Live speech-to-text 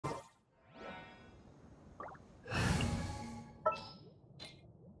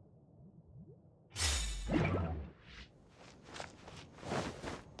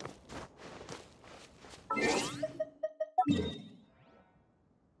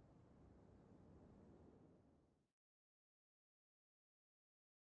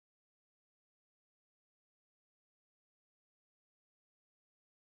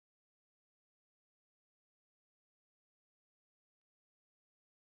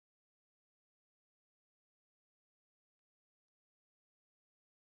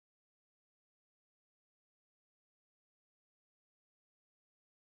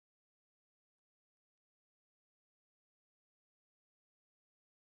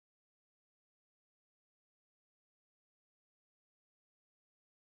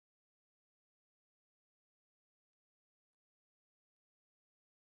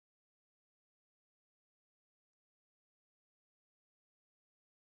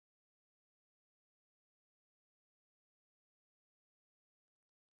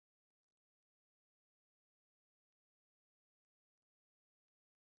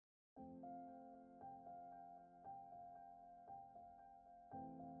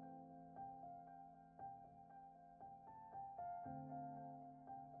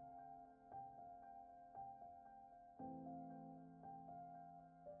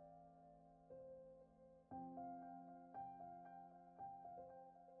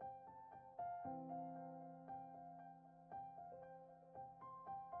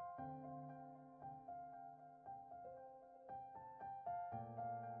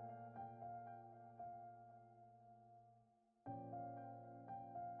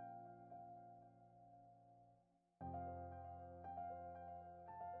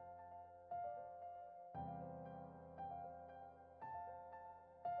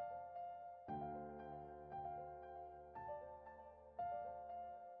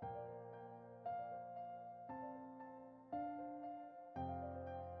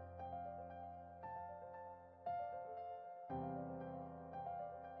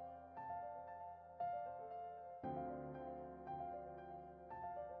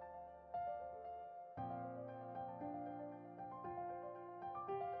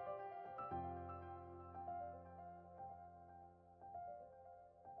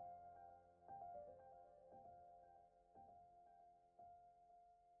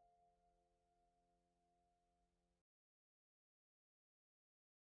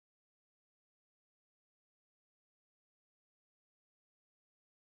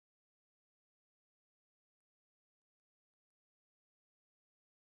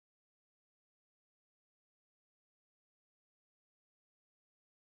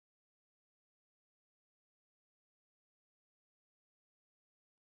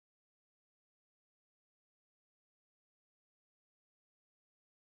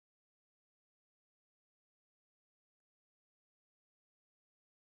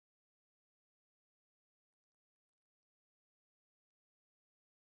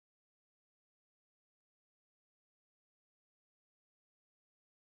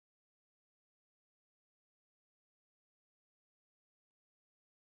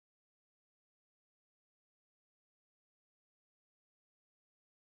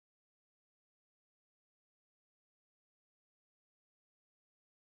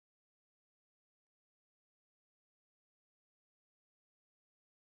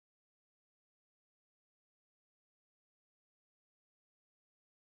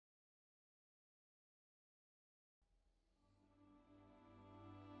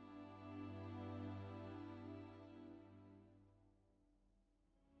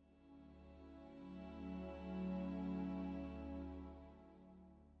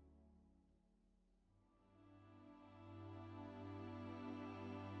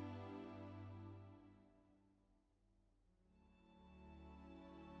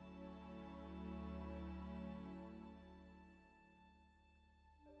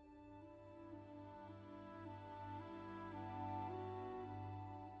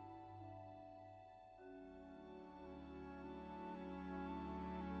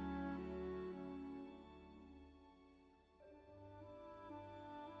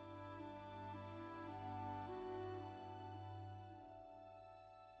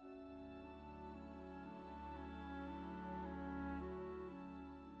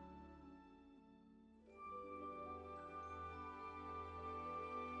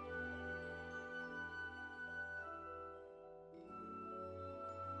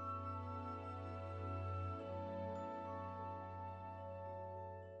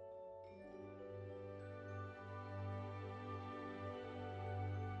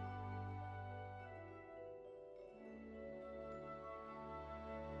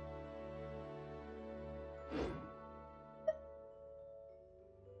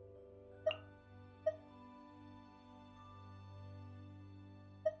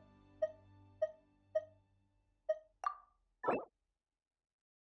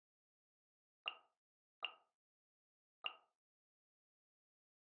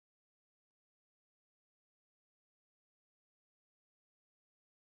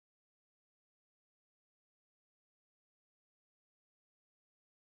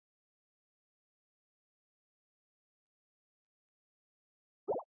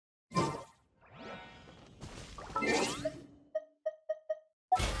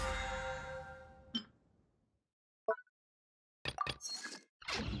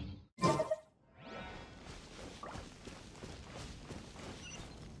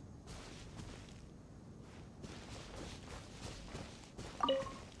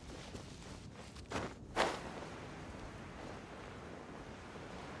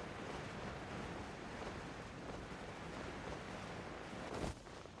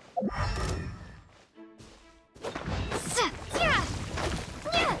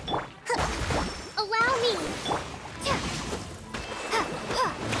Allow me.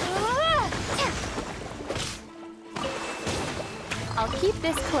 I'll keep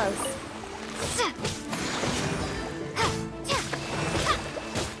this close.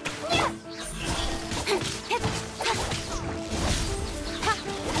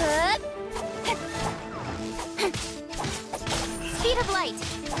 Speed of light.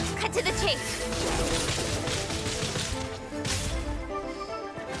 Cut to the chase.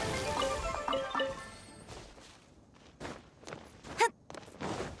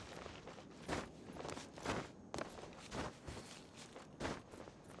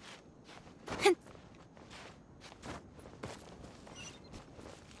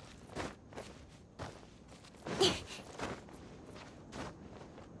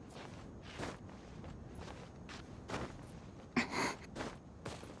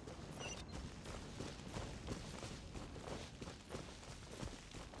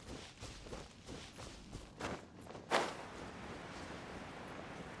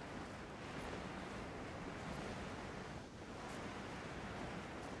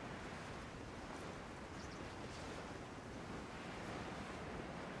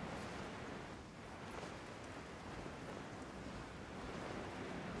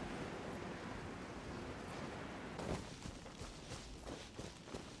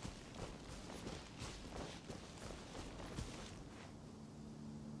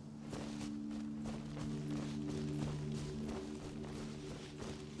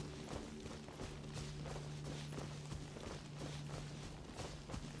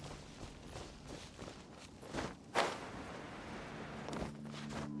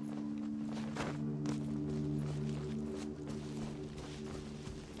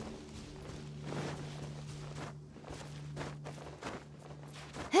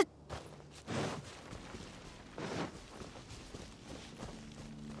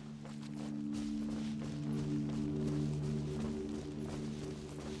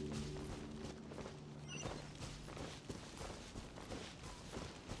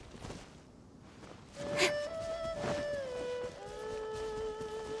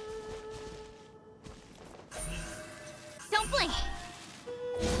 Don't blink!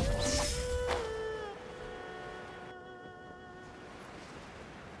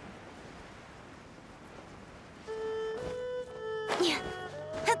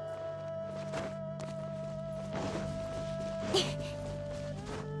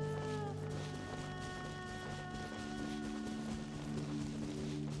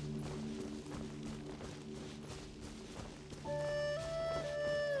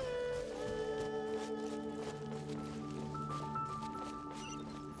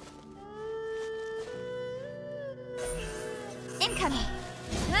 Incoming!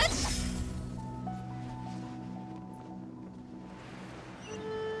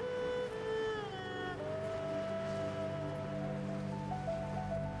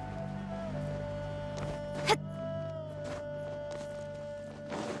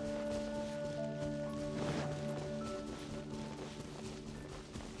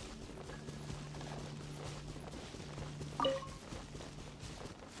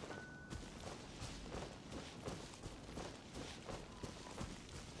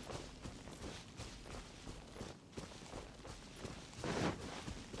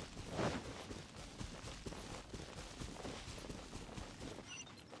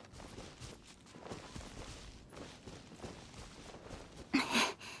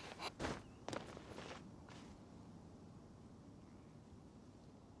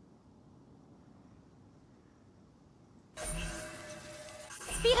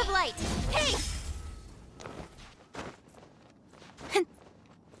 Speed of light! Hey!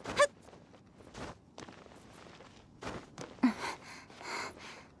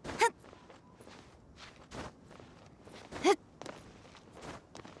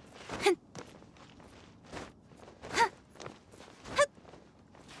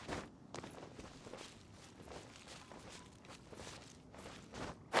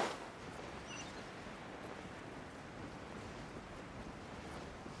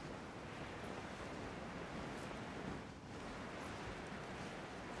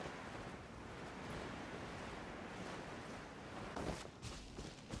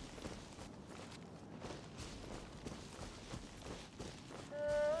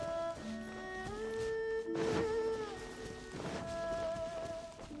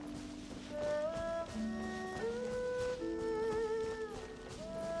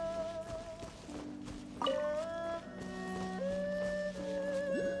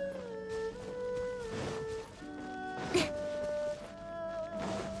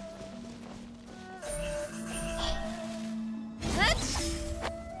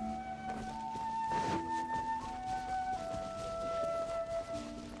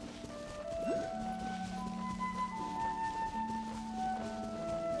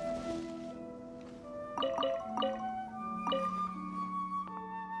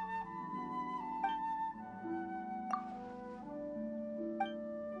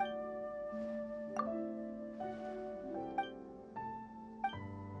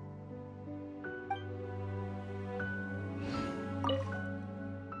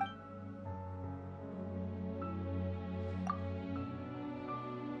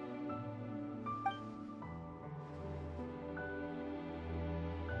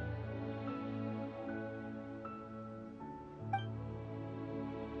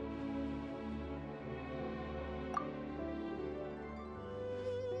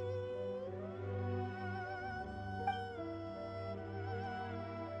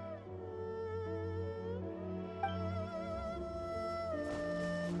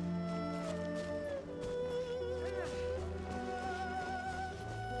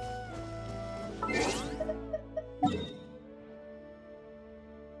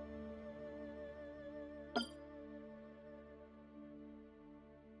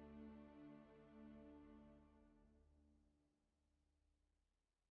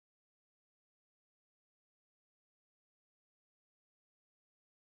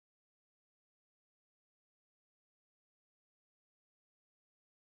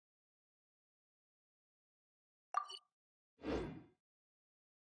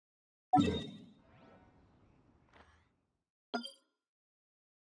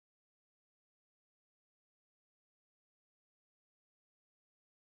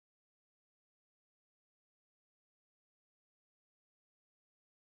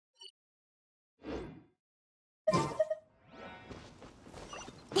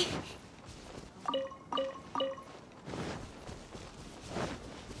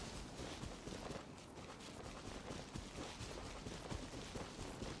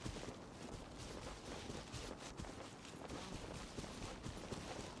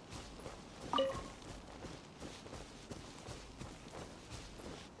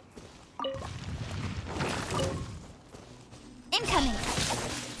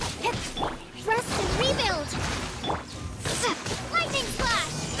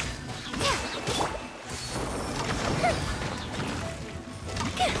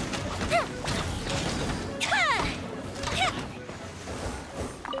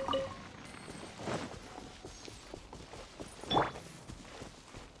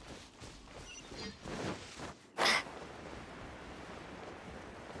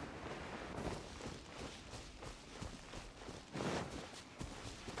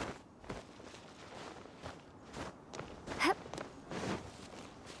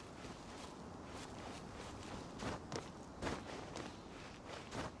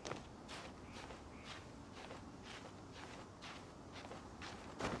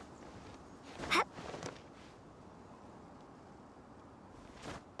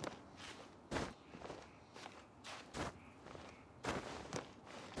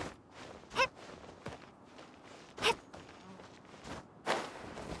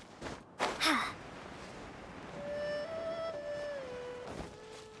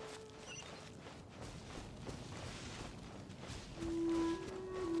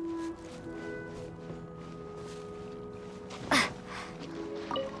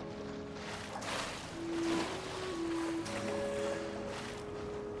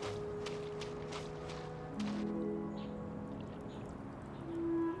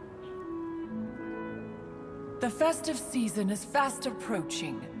 The festive season is fast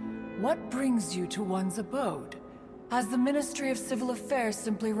approaching. What brings you to one's abode? Has the Ministry of Civil Affairs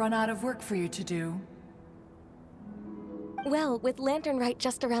simply run out of work for you to do? Well, with Lantern Rite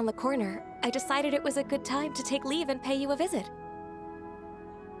just around the corner, I decided it was a good time to take leave and pay you a visit.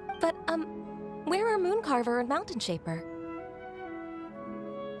 But, where are Mooncarver and Mountain Shaper?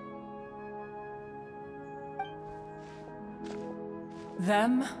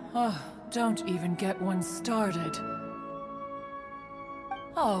 Them? Oh, don't even get one started.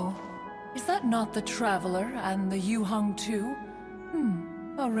 Oh, is that not the Traveler and the Yuheng too?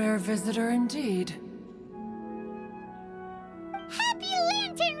 A rare visitor indeed. Happy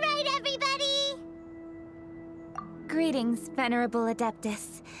Lantern Rite, everybody! Greetings, Venerable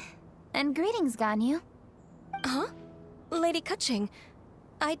Adeptus. And greetings, Ganyu. Huh? Lady Kutching,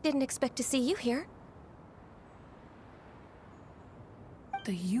 I didn't expect to see you here.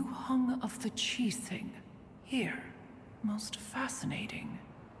 The Yuheng of the Qixing. Here. Most fascinating.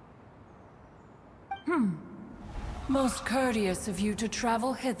 Most courteous of you to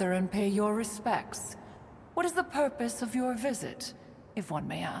travel hither and pay your respects. What is the purpose of your visit, if one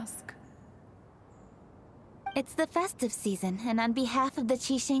may ask? It's the festive season, and on behalf of the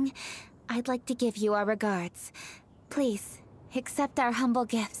Qixing, I'd like to give you our regards. Please, accept our humble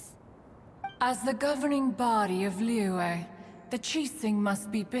gifts. As the governing body of Liyue, the Qixing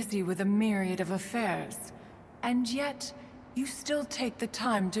must be busy with a myriad of affairs. And yet, you still take the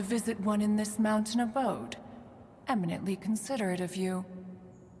time to visit one in this mountain abode. Eminently considerate of you.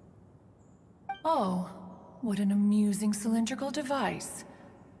 Oh, what an amusing cylindrical device.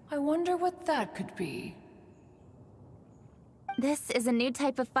 I wonder what that could be. This is a new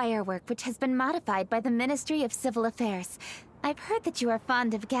type of firework which has been modified by the Ministry of Civil Affairs. I've heard that you are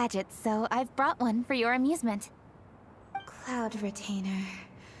fond of gadgets, so I've brought one for your amusement. Cloud Retainer.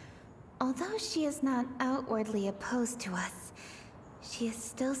 Although she is not outwardly opposed to us, she is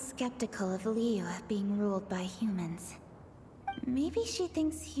still skeptical of Liyue being ruled by humans. Maybe she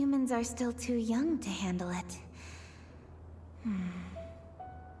thinks humans are still too young to handle it.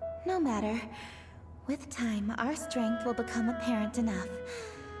 No matter. With time, our strength will become apparent enough.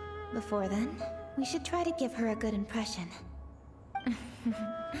 Before then, we should try to give her a good impression.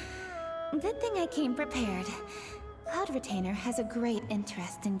 Good thing I came prepared. Cloud Retainer has a great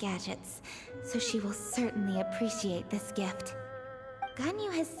interest in gadgets, so she will certainly appreciate this gift.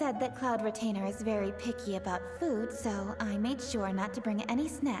 Ganyu has said that Cloud Retainer is very picky about food, so I made sure not to bring any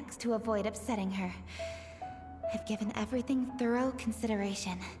snacks to avoid upsetting her. I've given everything thorough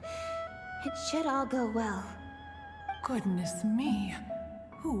consideration. It should all go well. Goodness me.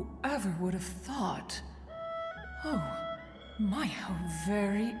 Whoever would have thought? Oh, my, how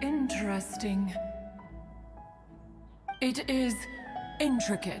very interesting. It is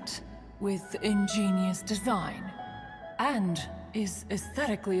intricate, with ingenious design, and is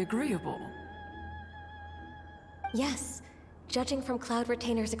aesthetically agreeable. Yes. Judging from Cloud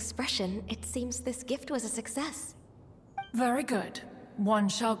Retainer's expression, it seems this gift was a success. Very good. One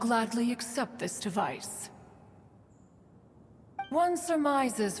shall gladly accept this device. One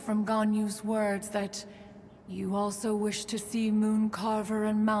surmises from Ganyu's words that you also wish to see Mooncarver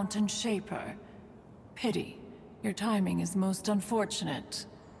and Mountain Shaper. Pity. Your timing is most unfortunate.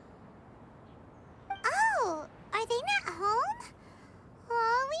 Oh, are they not home?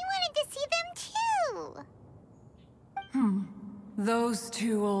 Oh, we wanted to see them too. Those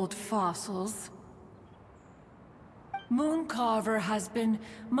two old fossils. Mooncarver has been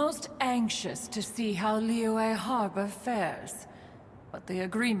most anxious to see how Liyue Harbor fares, but the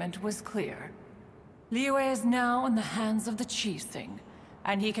agreement was clear. Liyue is now in the hands of the Qixing,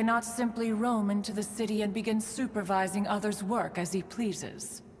 and he cannot simply roam into the city and begin supervising others' work as he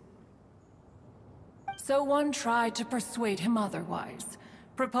pleases. So one tried to persuade him otherwise,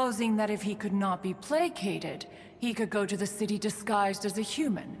 proposing that if he could not be placated, he could go to the city disguised as a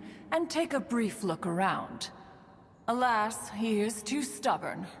human and take a brief look around. Alas, he is too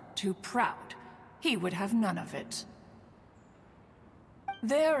stubborn, too proud. He would have none of it.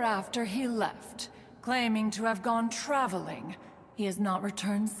 Thereafter he left, claiming to have gone traveling. He has not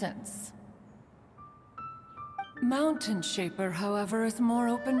returned since. Mountain Shaper, however, is more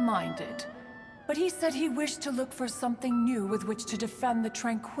open-minded. But he said he wished to look for something new with which to defend the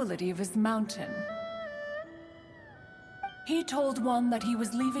tranquility of his mountain. He told one that he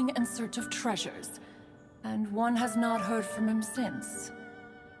was leaving in search of treasures, and one has not heard from him since.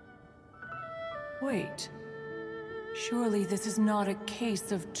 Wait. Surely this is not a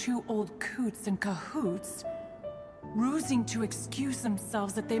case of two old coots in cahoots, rusing to excuse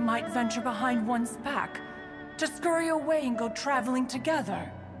themselves that they might venture behind one's back, to scurry away and go traveling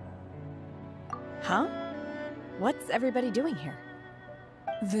together. Huh? What's everybody doing here?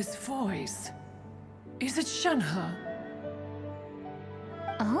 This voice... Is it Shenhe?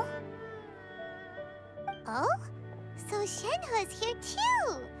 Oh? Oh? So Shenhe's here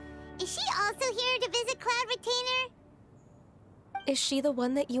too! Is she also here to visit Cloud Retainer? Is she the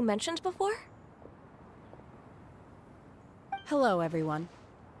one that you mentioned before? Hello, everyone.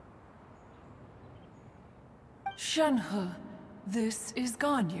 Shenhe, this is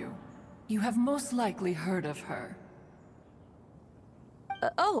Ganyu. You have most likely heard of her.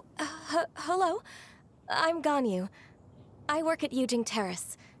 Hello. I'm Ganyu. I work at Yujing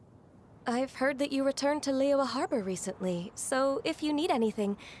Terrace. I've heard that you returned to Liyue Harbor recently, so if you need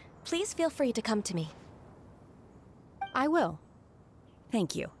anything, please feel free to come to me. I will.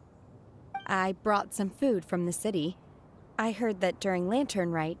 Thank you. I brought some food from the city. I heard that during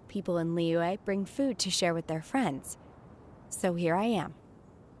Lantern Rite, people in Liyue bring food to share with their friends. So here I am.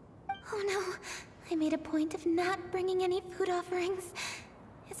 Oh no, I made a point of not bringing any food offerings.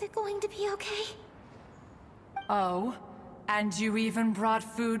 Is it going to be okay? Oh, and you even brought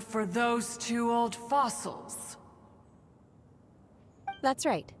food for those two old fossils. That's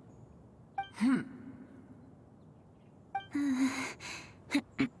right.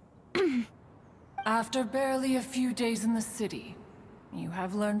 After barely a few days in the city, you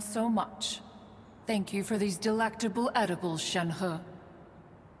have learned so much. Thank you for these delectable edibles, Shenhe.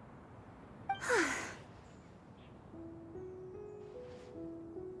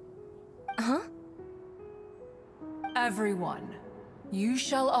 Huh? Everyone, you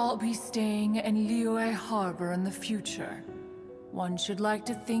shall all be staying in Liyue Harbor in the future. One should like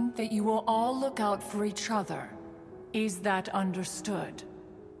to think that you will all look out for each other. Is that understood?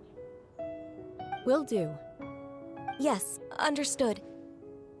 Will do. Yes, understood.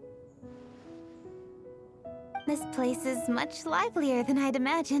 This place is much livelier than I'd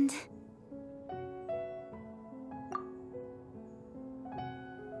imagined.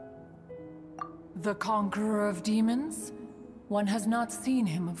 The Conqueror of Demons? One has not seen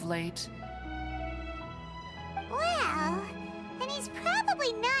him of late. Well, then he's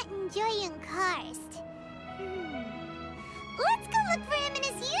probably not enjoying Karst. Let's go look for him in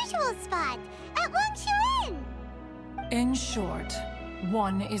his usual spot, at Wangshuin! In short,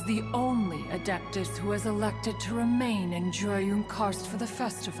 one is the only Adeptus who has elected to remain in Junyun Karst for the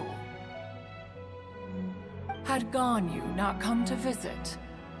festival. Had Ganyu not come to visit,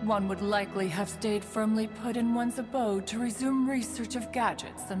 one would likely have stayed firmly put in one's abode to resume research of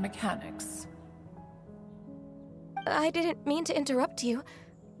gadgets and mechanics. I didn't mean to interrupt you.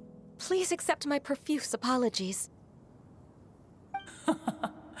 Please accept my profuse apologies.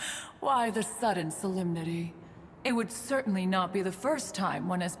 Why the sudden solemnity? It would certainly not be the first time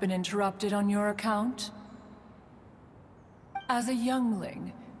one has been interrupted on your account. As a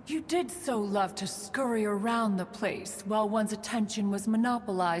youngling, you did so love to scurry around the place while one's attention was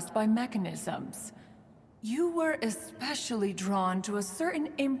monopolized by mechanisms. You were especially drawn to a certain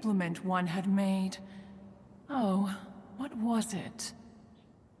implement one had made. Oh, what was it?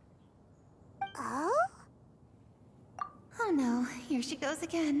 Oh? Oh no, here she goes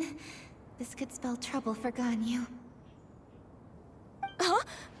again. This could spell trouble for Ganyu. Huh?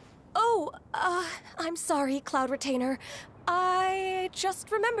 Oh, I'm sorry, Cloud Retainer. I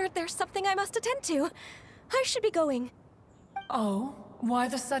just remembered there's something I must attend to. I should be going. Oh, why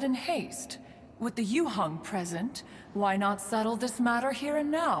the sudden haste? With the Yuheng present, why not settle this matter here and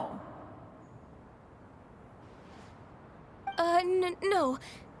now? No.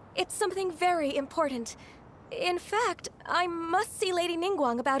 It's something very important. In fact, I must see Lady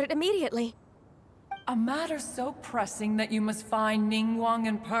Ningguang about it immediately. A matter so pressing that you must find Ningguang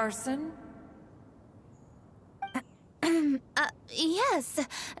in person? Yes.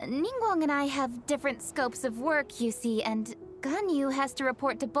 Ningguang and I have different scopes of work, you see, and Ganyu has to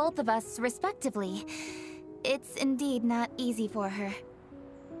report to both of us respectively. It's indeed not easy for her.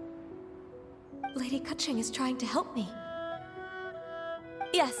 Lady Keqing is trying to help me.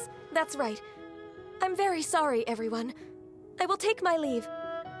 Yes, that's right. I'm very sorry, everyone. I will take my leave.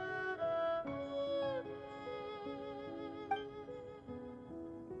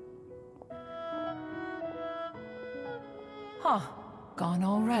 Huh, gone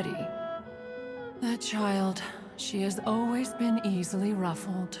already. That child, she has always been easily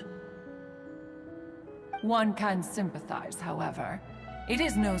ruffled. One can sympathize, however. It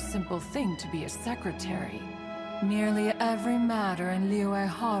is no simple thing to be a secretary. Nearly every matter in Liyue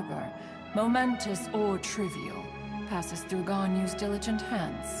Harbor, momentous or trivial, passes through Ganyu's diligent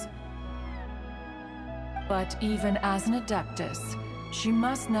hands. But even as an Adeptus, she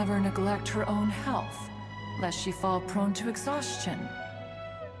must never neglect her own health, lest she fall prone to exhaustion.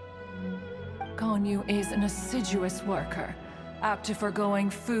 Ganyu is an assiduous worker, apt to forgoing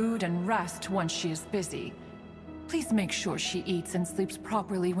food and rest once she is busy. Please make sure she eats and sleeps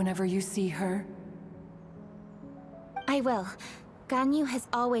properly whenever you see her. I will. Ganyu has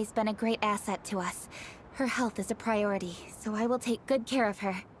always been a great asset to us. Her health is a priority, so I will take good care of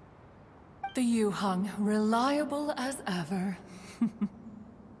her. The Yuheng, reliable as ever.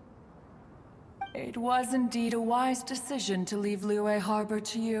 It was indeed a wise decision to leave Liyue Harbor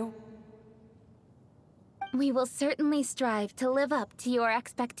to you. We will certainly strive to live up to your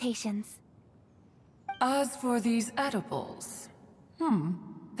expectations. As for these edibles,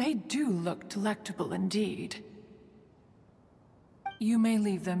 they do look delectable indeed. You may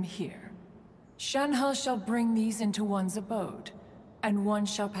leave them here. Shenhe shall bring these into one's abode, and one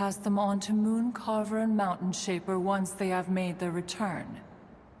shall pass them on to Mooncarver and Mountain Shaper once they have made their return.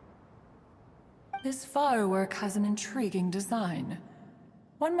 This firework has an intriguing design.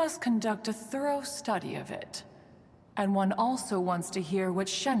 One must conduct a thorough study of it. And one also wants to hear what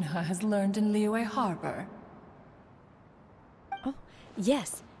Shenhe has learned in Liyue Harbor. Oh,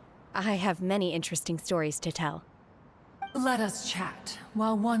 yes. I have many interesting stories to tell. Let us chat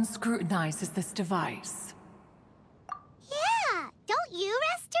while one scrutinizes this device. Yeah, don't you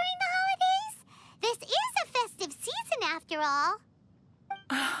rest during the holidays? This is a festive season after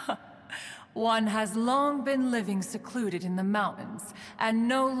all. One has long been living secluded in the mountains and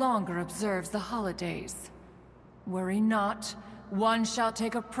no longer observes the holidays. Worry not, one shall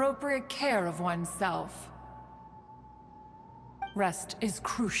take appropriate care of oneself. Rest is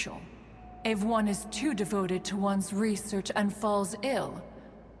crucial. If one is too devoted to one's research and falls ill,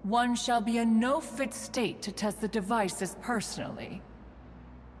 one shall be in no fit state to test the devices personally.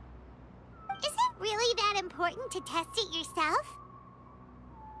 Is it really that important to test it yourself?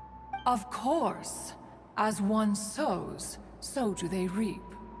 Of course. As one sows, so do they reap.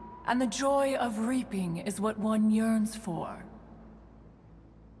 And the joy of reaping is what one yearns for.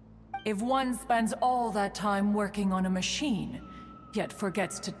 If one spends all that time working on a machine, yet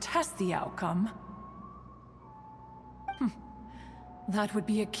forgets to test the outcome, that would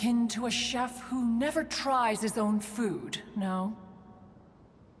be akin to a chef who never tries his own food, no?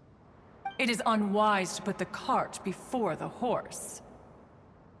 It is unwise to put the cart before the horse.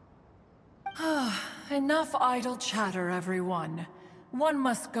 Enough idle chatter, everyone. One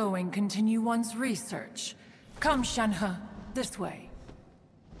must go and continue one's research. Come, Shenhe, this way.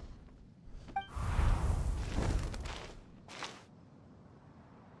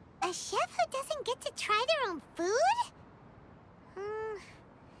 A chef who doesn't get to try their own food?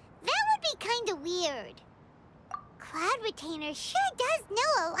 That would be kinda weird. Cloud Retainer sure does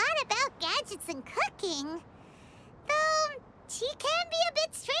know a lot about gadgets and cooking. Though, she can be a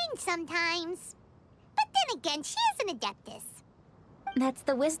bit strange sometimes. But then again, she is an Adeptus. That's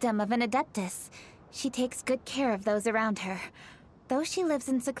the wisdom of an Adeptus. She takes good care of those around her. Though she lives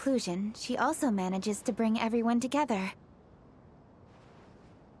in seclusion, she also manages to bring everyone together.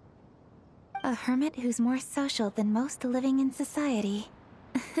 A hermit who's more social than most living in society.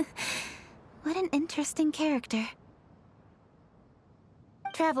 What an interesting character.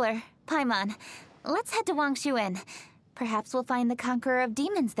 Traveler, Paimon, let's head to Wangshu Inn. Perhaps we'll find the Conqueror of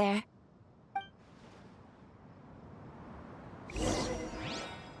Demons there.